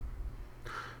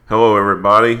Hello,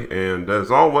 everybody, and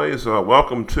as always,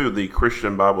 welcome to the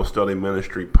Christian Bible Study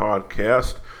Ministry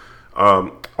podcast. I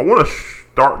want to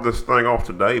start this thing off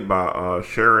today by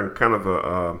sharing kind of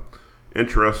a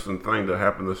interesting thing that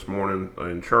happened this morning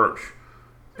in church,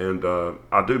 and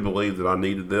I do believe that I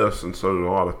needed this, and so did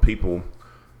a lot of people.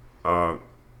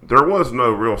 There was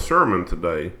no real sermon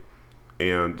today,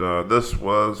 and this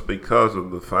was because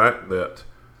of the fact that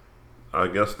I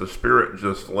guess the Spirit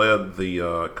just led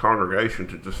the congregation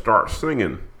to just start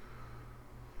singing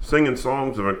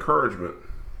songs of encouragement.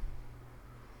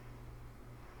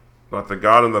 Like the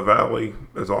God in the valley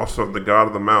is also the God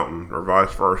of the mountain, or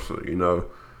vice versa,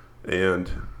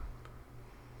 And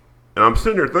I'm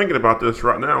sitting here thinking about this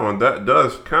right now, and that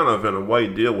does kind of, in a way,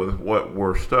 deal with what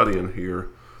we're studying here.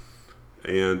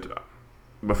 And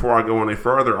before I go any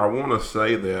further, I want to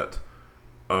say that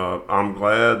I'm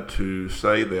glad to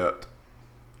say that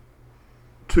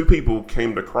two people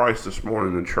came to Christ this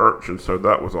morning in church, and so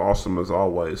that was awesome as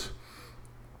always.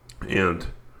 And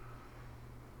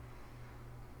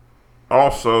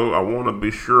also, I want to be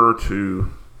sure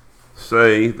to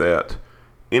say that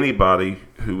anybody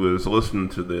who is listening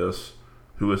to this,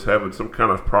 who is having some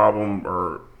kind of problem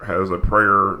or has a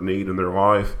prayer need in their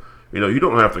life, you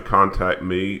don't have to contact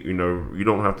me. You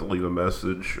don't have to leave a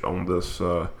message on this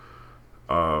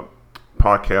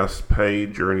podcast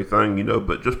page or anything,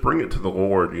 but just bring it to the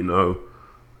Lord,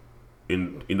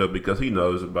 because He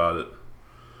knows about it.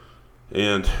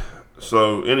 And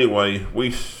so anyway,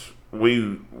 we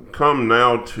come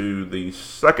now to the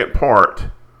second part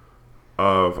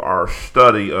of our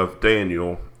study of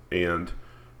Daniel, and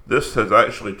this has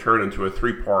actually turned into a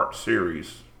 3-part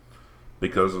series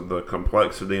because of the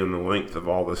complexity and the length of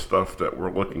all this stuff that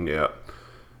we're looking at.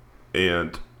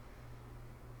 And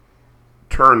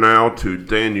turn now to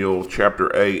Daniel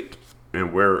chapter 8,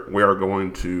 and where we are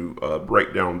going to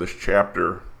break down this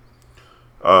chapter.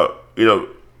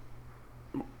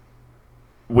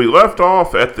 We left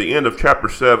off at the end of chapter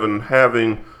 7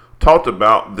 having talked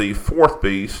about the fourth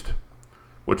beast,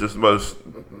 which is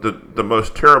the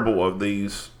most terrible of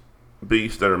these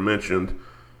beasts that are mentioned.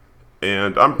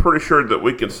 And I'm pretty sure that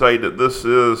we can say that this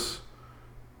is,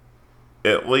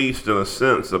 at least in a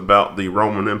sense, about the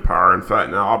Roman Empire. In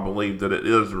fact, now I believe that it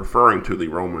is referring to the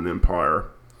Roman Empire.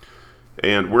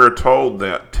 And we're told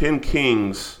that 10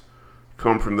 kings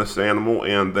come from this animal,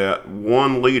 and that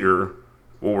one leader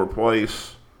will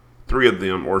replace 3 of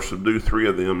them, or subdue 3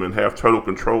 of them, and have total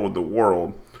control of the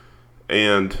world.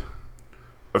 And,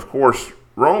 of course,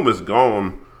 Rome is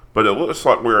gone, but it looks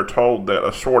like we are told that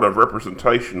a sort of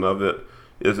representation of it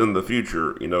is in the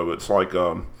future. It's like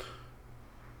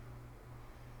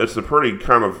it's a pretty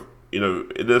kind of,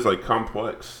 it is a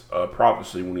complex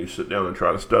prophecy when you sit down and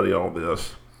try to study all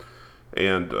this.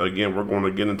 And again, we're going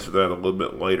to get into that a little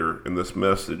bit later in this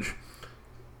message.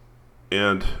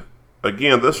 And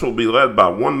again, this will be led by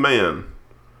one man.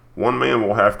 One man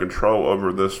will have control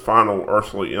over this final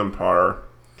earthly empire.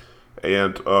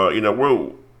 And,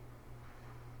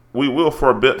 we will for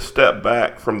a bit step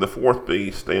back from the fourth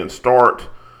beast and start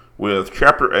with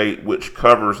chapter 8, which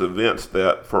covers events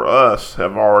that, for us,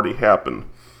 have already happened.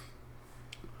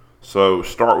 So,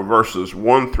 start with verses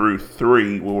 1 through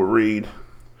 3. We'll read,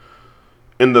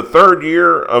 "In the 3rd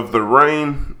year of the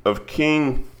reign of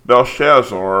King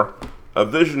Belshazzar, a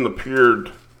vision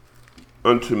appeared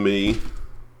unto me,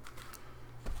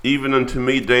 even unto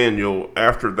me Daniel,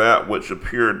 after that which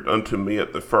appeared unto me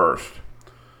at the first.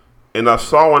 And I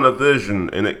saw in a vision,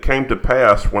 and it came to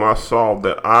pass when I saw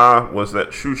that I was at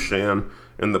Shushan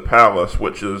in the palace,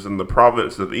 which is in the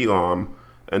province of Elam,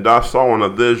 and I saw in a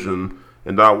vision,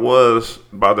 and I was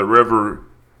by the river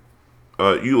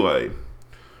Ulai.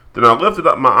 Then I lifted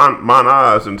up mine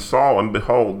eyes and saw, and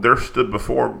behold, there stood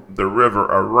before the river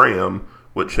a ram,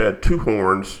 which had 2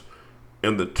 horns,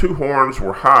 and the 2 horns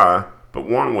were high, but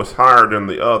one was higher than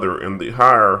the other, and the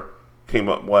higher came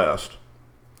up last."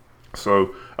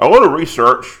 So a little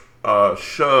research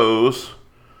shows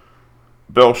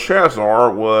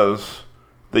Belshazzar was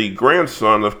the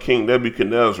grandson of King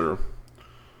Nebuchadnezzar,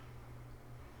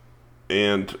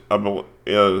 and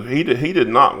he did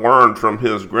not learn from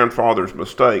his grandfather's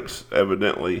mistakes,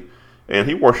 evidently, and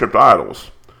he worshipped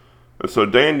idols. And so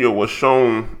Daniel was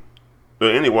shown.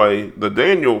 Anyway,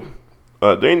 Daniel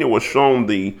was shown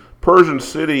the Persian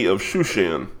city of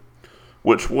Shushan,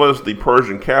 which was the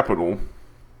Persian capital.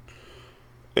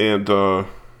 And the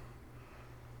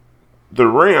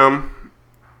ram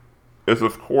is,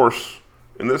 of course,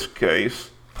 in this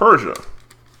case, Persia.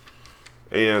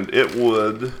 And it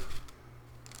would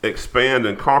expand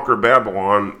and conquer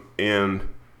Babylon, and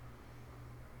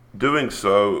doing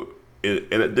so,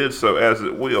 and it did so as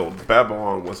it willed.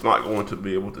 Babylon was not going to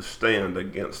be able to stand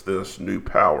against this new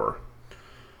power.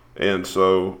 And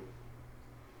so,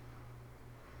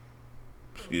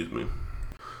 excuse me.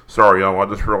 Sorry, y'all, I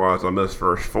just realized I missed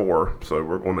verse 4, so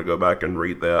we're going to go back and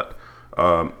read that.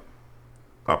 I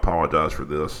apologize for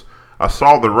this. I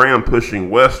saw the ram pushing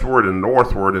westward and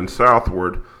northward and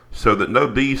southward, so that no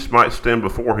beast might stand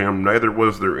before him, neither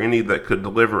was there any that could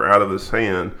deliver out of his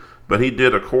hand. But he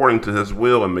did according to his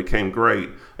will and became great.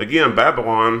 Again,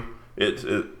 Babylon, it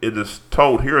is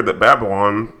told here that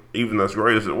Babylon, even as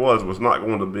great as it was not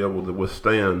going to be able to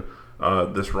withstand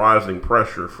this rising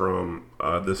pressure from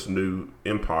this new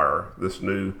empire, this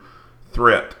new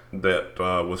threat that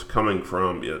was coming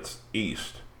from its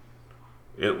east.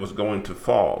 It was going to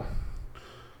fall.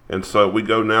 And so we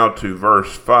go now to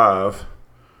verse 5.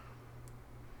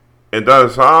 And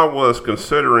as I was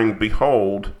considering,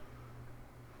 behold,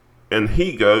 an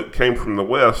he-goat came from the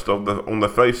west on the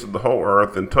face of the whole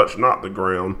earth, and touched not the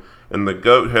ground. And the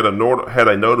goat had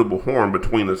a notable horn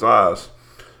between his eyes.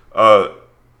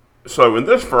 So in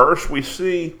this verse, we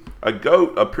see a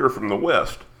goat appear from the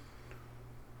west.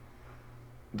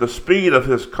 The speed of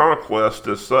his conquest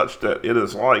is such that it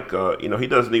is like, he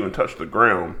doesn't even touch the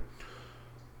ground.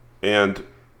 And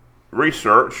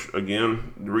research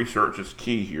is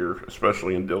key here,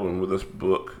 especially in dealing with this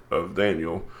book of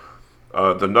Daniel.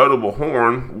 The notable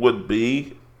horn would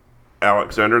be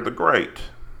Alexander the Great.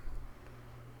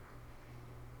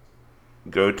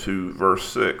 Go to verse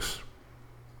 6.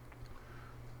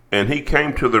 And he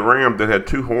came to the ram that had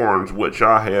two horns, which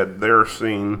I had there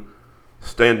seen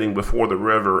standing before the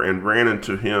river, and ran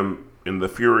into him in the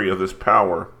fury of his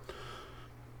power.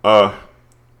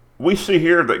 We see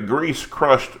here that Greece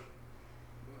crushed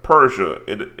Persia,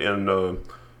 and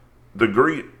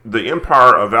the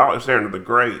empire of Alexander the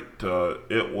Great,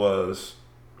 it was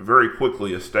very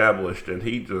quickly established, and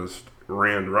he just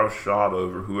ran roughshod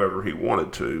over whoever he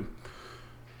wanted to.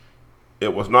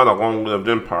 It was not a long-lived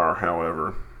empire,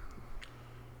 however.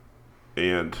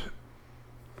 And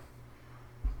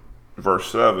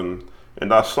verse 7,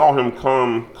 and I saw him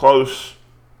come close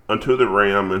unto the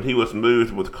ram, and he was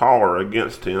moved with choler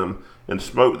against him, and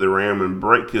smote the ram, and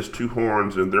brake his two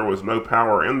horns, and there was no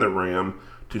power in the ram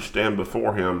to stand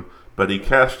before him, but he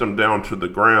cast him down to the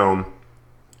ground,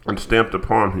 and stamped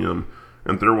upon him,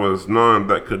 and there was none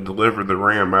that could deliver the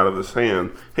ram out of his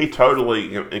hand. He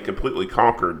totally and completely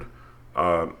conquered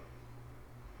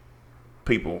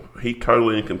people. He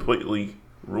totally and completely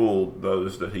ruled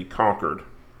those that he conquered.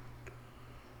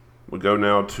 We go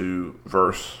now to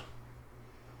verse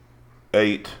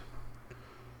 8.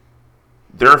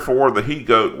 Therefore the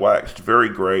he-goat waxed very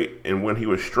great, and when he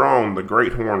was strong, the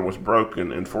great horn was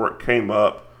broken, and for it came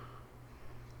up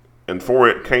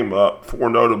four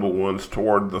notable ones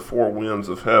toward the four winds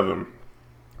of heaven.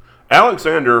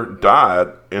 Alexander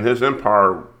died, and his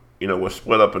empire, was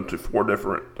split up into four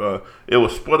different. It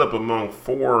was split up among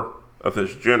four of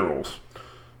his generals.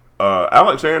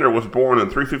 Alexander was born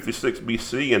in 356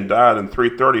 BC and died in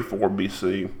 334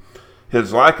 BC.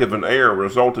 His lack of an heir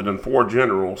resulted in four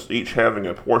generals, each having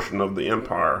a portion of the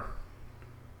empire.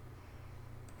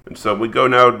 And so we go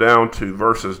now down to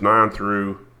verses 9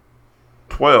 through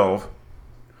 12.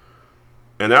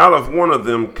 And out of one of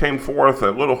them came forth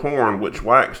a little horn, which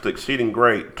waxed exceeding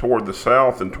great toward the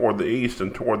south and toward the east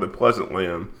and toward the pleasant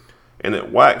land. And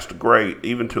it waxed great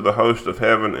even to the host of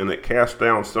heaven, and it cast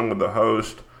down some of the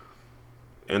host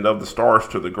and of the stars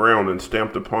to the ground, and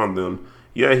stamped upon them.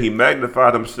 Yea, he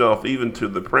magnified himself even to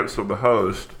the prince of the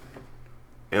host,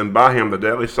 and by him the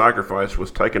daily sacrifice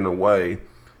was taken away,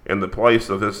 and the place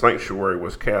of his sanctuary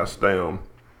was cast down.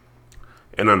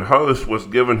 And an host was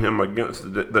given him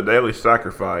against the daily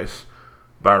sacrifice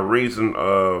by reason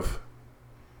of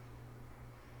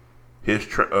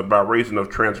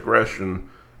transgression,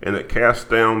 and it cast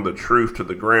down the truth to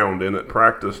the ground, and it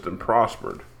practiced and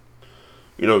prospered.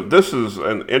 This is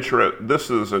an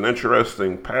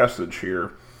interesting passage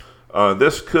here.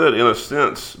 This could, in a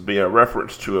sense, be a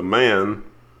reference to a man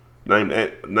named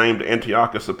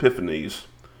Antiochus Epiphanes.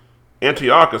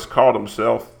 Antiochus called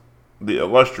himself the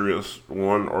illustrious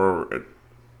one, or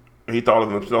he thought of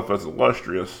himself as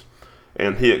illustrious,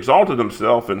 and he exalted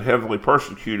himself and heavily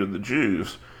persecuted the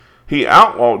Jews. He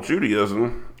outlawed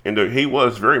Judaism, and he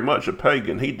was very much a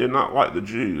pagan. He did not like the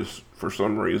Jews for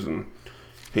some reason.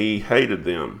 He hated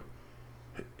them.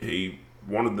 He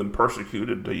wanted them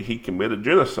persecuted. He committed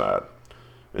genocide.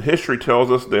 And history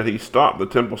tells us that he stopped the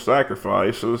temple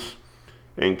sacrifices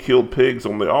and killed pigs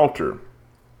on the altar.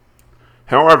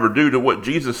 However, due to what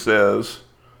Jesus says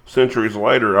centuries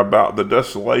later about the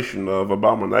desolation of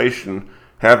abomination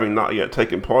having not yet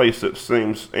taken place, it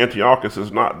seems Antiochus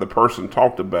is not the person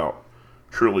talked about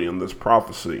truly in this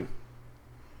prophecy.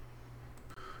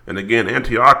 And again,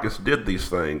 Antiochus did these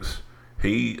things.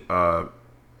 He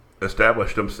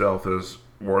established himself as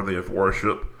worthy of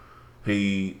worship.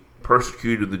 He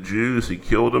persecuted the Jews. He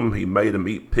killed them. He made them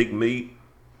eat pig meat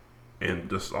and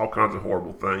just all kinds of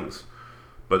horrible things.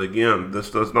 But again,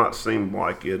 this does not seem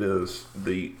like it does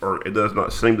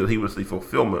not seem that he was the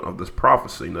fulfillment of this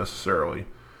prophecy necessarily.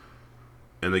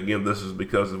 And again, this is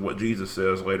because of what Jesus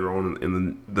says later on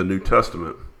in the New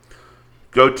Testament.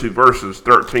 Go to verses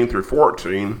 13 through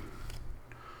 14.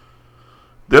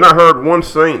 Then I heard one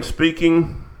saint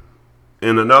speaking,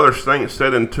 and another saint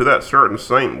said unto that certain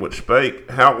saint which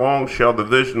spake, How long shall the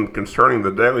vision concerning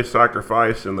the daily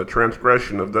sacrifice and the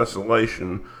transgression of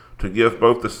desolation to give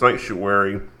both the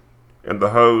sanctuary and the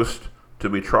host to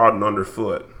be trodden under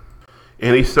foot?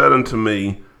 And he said unto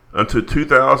me, Unto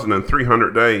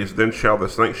 2,300 days, then shall the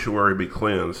sanctuary be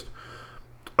cleansed.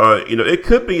 It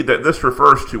could be that this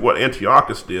refers to what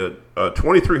Antiochus did.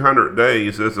 2,300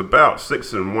 days is about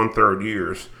 6 1/3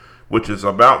 years, which is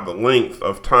about the length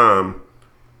of time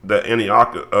that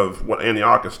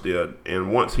Antiochus did.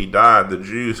 And once he died, the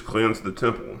Jews cleansed the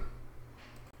temple.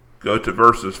 Go to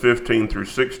verses 15 through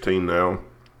 16 now.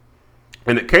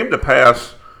 And it came to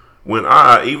pass, when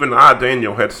even I,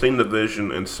 Daniel, had seen the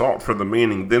vision and sought for the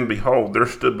meaning, then behold, there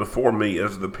stood before me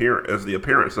as the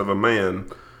appearance of a man.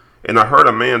 And I heard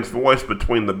a man's voice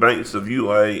between the banks of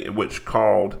Ulai, which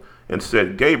called and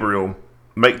said, Gabriel,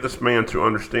 make this man to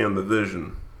understand the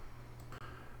vision.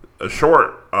 A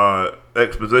short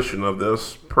exposition of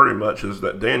this pretty much is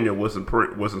that Daniel was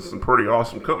in some pretty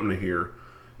awesome company here.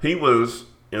 He was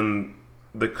in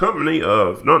the company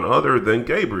of none other than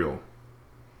Gabriel.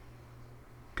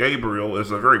 Gabriel is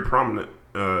a very prominent,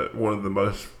 one of the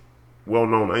most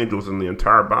well-known angels in the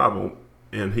entire Bible,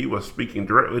 and he was speaking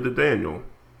directly to Daniel.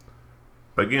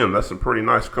 Again, that's some pretty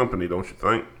nice company, don't you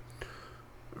think?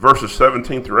 Verses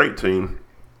 17 through 18.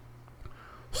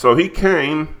 So he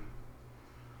came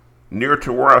near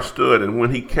to where I stood, and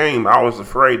when he came, I was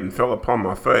afraid and fell upon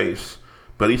my face.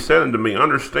 But he said unto me,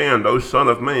 Understand, O Son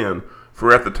of Man,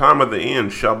 for at the time of the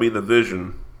end shall be the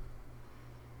vision.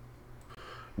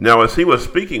 Now as he was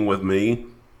speaking with me,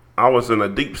 I was in a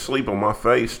deep sleep on my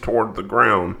face toward the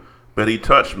ground, but he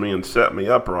touched me and set me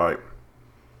upright.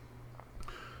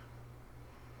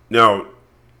 Now,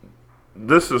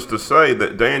 this is to say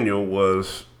that Daniel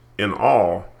was in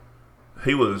awe.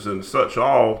 He was in such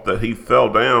awe that he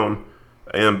fell down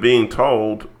and being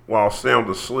told while sound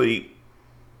asleep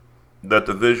that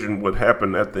the vision would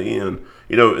happen at the end.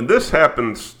 And this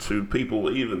happens to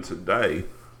people even today.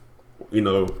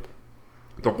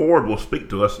 The Lord will speak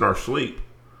to us in our sleep.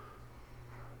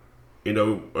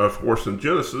 Of course, in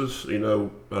Genesis,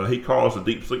 he caused a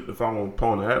deep sleep to fall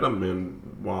upon Adam,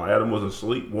 and while Adam was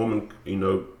asleep, the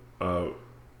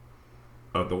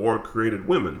Lord created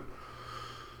women.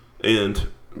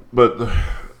 But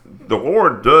the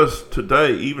Lord does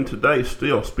even today,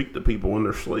 still speak to people in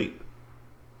their sleep.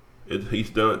 He's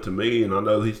done it to me, and I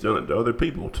know he's done it to other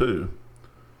people too.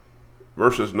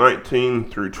 Verses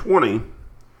 19 through 20.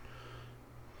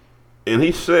 And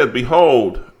he said,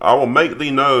 Behold, I will make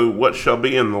thee know what shall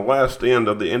be in the last end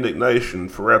of the indignation,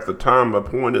 for at the time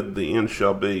appointed the end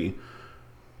shall be.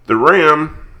 The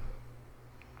ram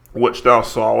which thou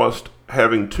sawest,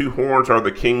 having 2 horns, are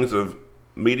the kings of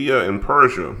Media and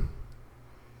Persia.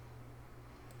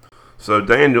 So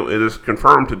it is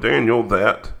confirmed to Daniel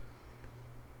that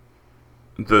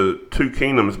the 2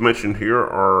 kingdoms mentioned here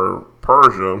are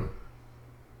Persia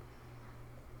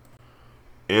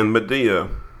and Media.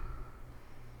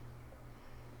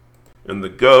 And the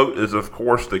goat is, of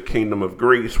course, the kingdom of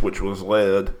Greece, which was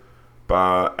led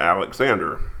by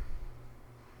Alexander.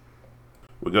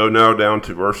 We go now down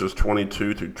to verses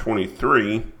 22 through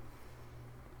 23.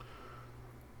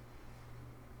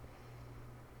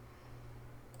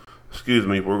 Excuse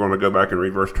me, we're going to go back and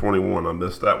read verse 21. I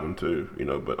missed that one too,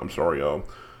 but I'm sorry, y'all.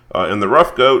 And the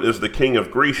rough goat is the king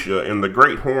of Grecia, and the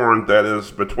great horn that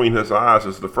is between his eyes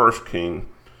is the first king.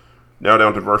 Now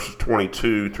down to verses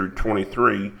 22 through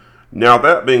 23. Now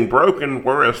that being broken,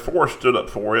 whereas 4 stood up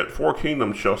for it, 4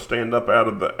 kingdoms shall stand up out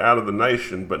of the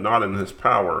nation, but not in his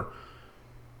power.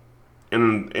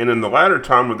 And in the latter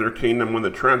time of their kingdom, when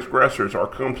the transgressors are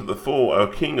come to the full,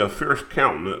 a king of fierce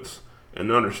countenance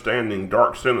and understanding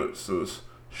dark sentences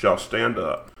shall stand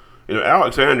up.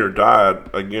 Alexander died,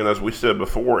 again, as we said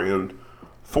before, and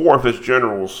 4 of his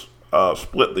generals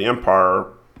split the empire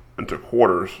into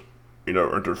quarters,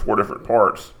 into 4 different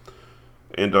parts.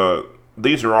 And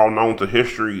these are all known to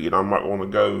history, and I'm not going to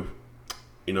go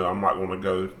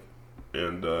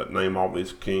and name all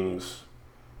these kings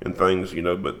and things,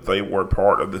 but they were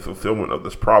part of the fulfillment of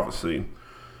this prophecy.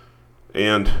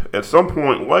 And at some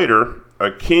point later,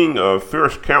 a king of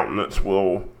fierce countenance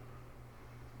will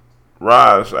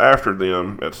rise after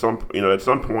them. At some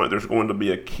point, there's going to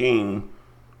be a king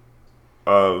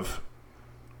of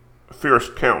fierce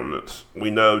countenance.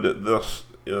 We know that this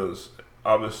is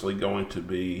obviously going to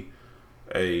be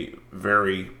a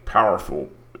very powerful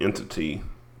entity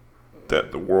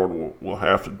that the world will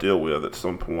have to deal with at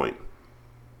some point.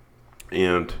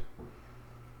 And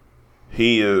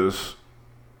he is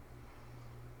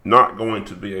not going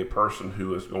to be a person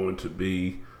who is going to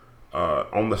be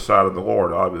on the side of the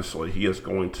Lord, obviously. He is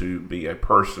going to be a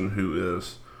person who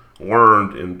is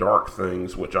learned in dark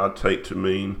things, which I take to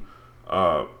mean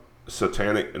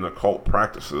satanic and occult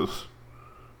practices.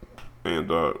 And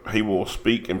he will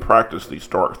speak and practice these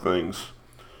dark things.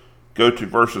 Go to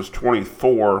verses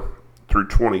 24 through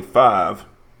 25.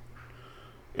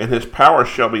 And his power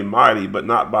shall be mighty, but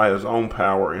not by his own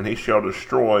power, and he shall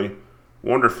destroy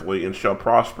wonderfully, and shall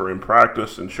prosper in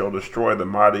practice, and shall destroy the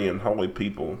mighty and holy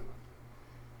people.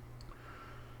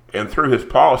 And through his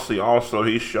policy also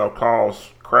he shall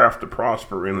cause craft to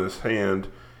prosper in his hand,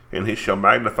 and he shall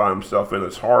magnify himself in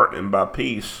his heart, and by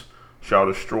peace shall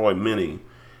destroy many.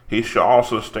 He shall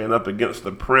also stand up against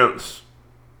the prince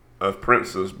of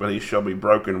princes, but he shall be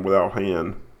broken without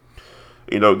hand.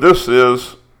 This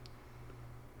is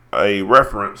a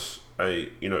reference,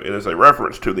 it is a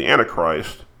reference to the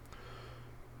Antichrist.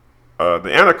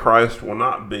 The Antichrist will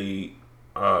not be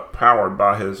powered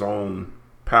by his own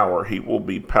power. He will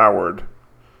be powered,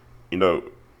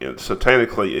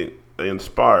 satanically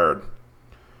inspired.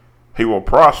 He will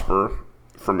prosper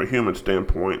from a human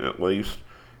standpoint, at least.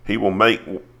 He will make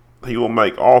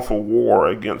awful war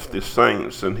against the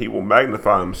saints, and he will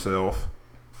magnify himself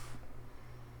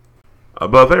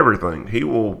above everything. He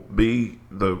will be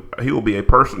a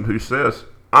person who says,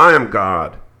 "I am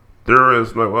God. There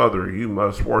is no other. You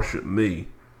must worship me.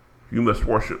 You must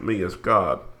worship me as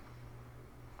God."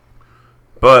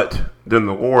 But then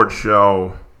the Lord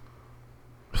shall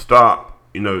stop.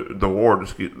 The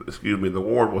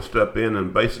Lord will step in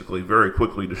and basically very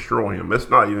quickly destroy him.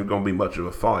 It's not even going to be much of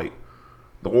a fight.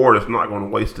 The Lord is not going to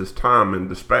waste his time in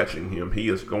dispatching him. He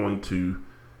is going to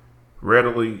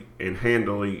readily and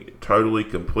handily, totally,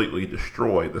 completely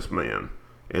destroy this man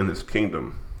and his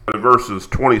kingdom. In verses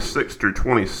 26 through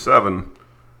 27,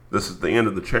 this is the end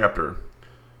of the chapter.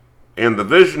 And the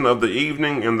vision of the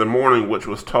evening and the morning which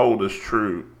was told is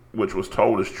true.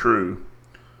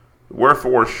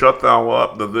 Wherefore shut thou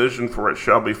up the vision, for it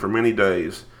shall be for many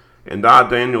days. And I,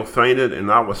 Daniel, fainted, and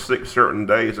I was sick certain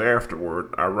days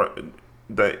afterward. I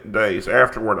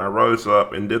rose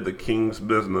up and did the king's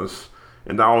business.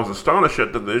 And I was astonished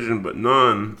at the vision, but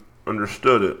none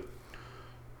understood it.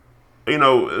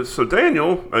 So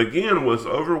Daniel, again, was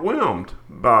overwhelmed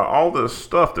by all this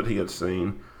stuff that he had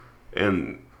seen.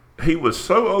 And he was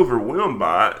so overwhelmed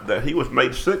by it that he was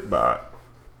made sick by it.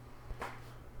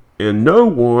 And no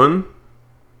one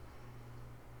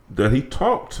that he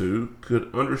talked to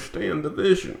could understand the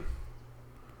vision.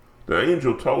 The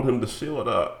angel told him to seal it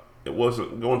up. It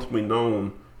wasn't going to be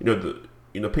known,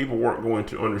 people weren't going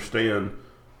to understand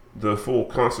the full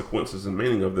consequences and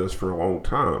meaning of this for a long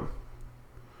time.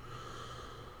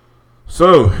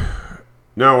 So,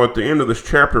 now at the end of this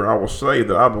chapter, I will say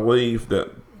that I believe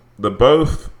that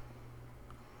both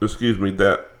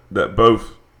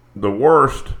the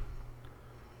worst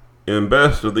and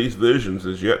best of these visions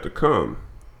is yet to come.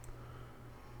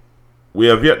 We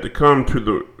have yet to come to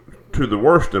the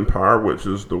worst empire, which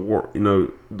is the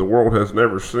world has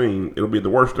never seen. It'll be the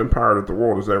worst empire that the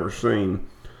world has ever seen.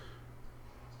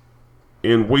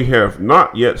 And we have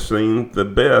not yet seen the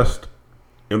best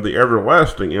and the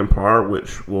everlasting empire,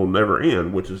 which will never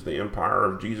end, which is the empire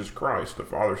of Jesus Christ, the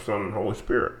Father, Son, and Holy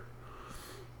Spirit.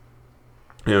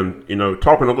 And,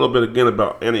 talking a little bit again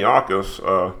about Antiochus,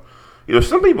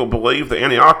 some people believe that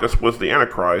Antiochus was the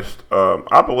Antichrist.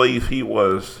 I believe he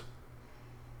was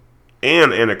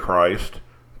an Antichrist,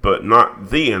 but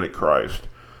not the Antichrist.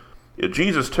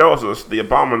 Jesus tells us the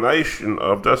abomination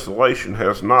of desolation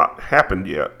has not happened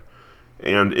yet,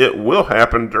 and it will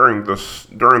happen during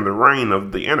the reign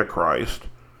of the Antichrist,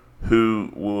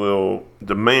 who will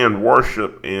demand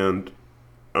worship, and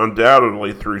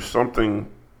undoubtedly through something.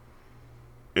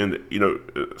 And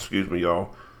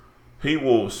y'all. He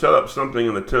will set up something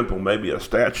in the temple, maybe a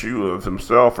statue of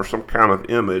himself or some kind of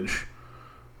image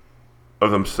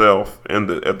of himself at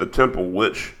the temple,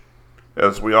 which,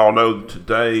 as we all know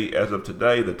today, as of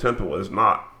today, the temple is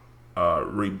not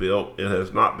rebuilt. It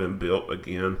has not been built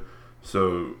again.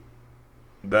 So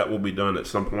that will be done at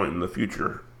some point in the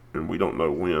future, and we don't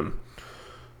know when.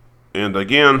 And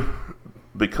again,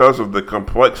 because of the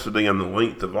complexity and the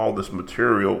length of all this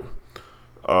material,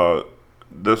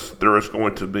 there is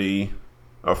going to be,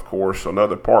 of course,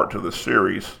 another part to the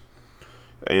series,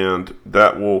 and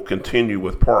that will continue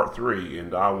with part 3.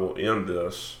 And I will end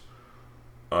this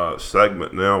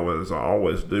segment now, as I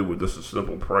always do, with just a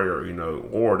simple prayer.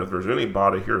 Lord, if there's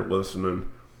anybody here listening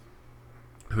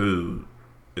who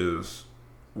is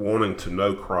wanting to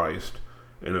know Christ,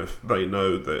 and if they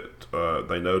know that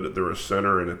they're a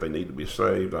sinner and that they need to be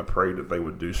saved, I pray that they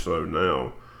would do so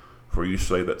now. For you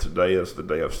say that today is the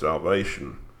day of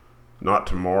salvation, not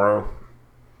tomorrow,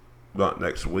 not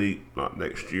next week, not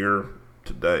next year,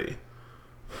 today.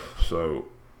 So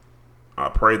I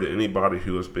pray that anybody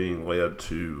who is being led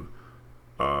to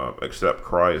accept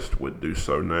Christ would do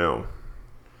so now.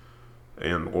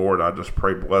 And Lord, I just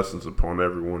pray blessings upon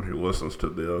everyone who listens to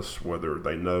this, whether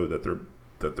they know that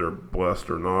they're blessed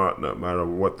or not, no matter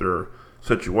what their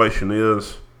situation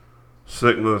is,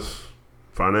 sickness,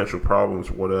 financial problems,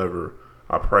 whatever.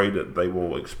 I pray that they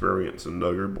will experience and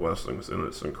know your blessings, and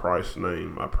it's in Christ's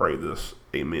name I pray this.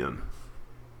 Amen.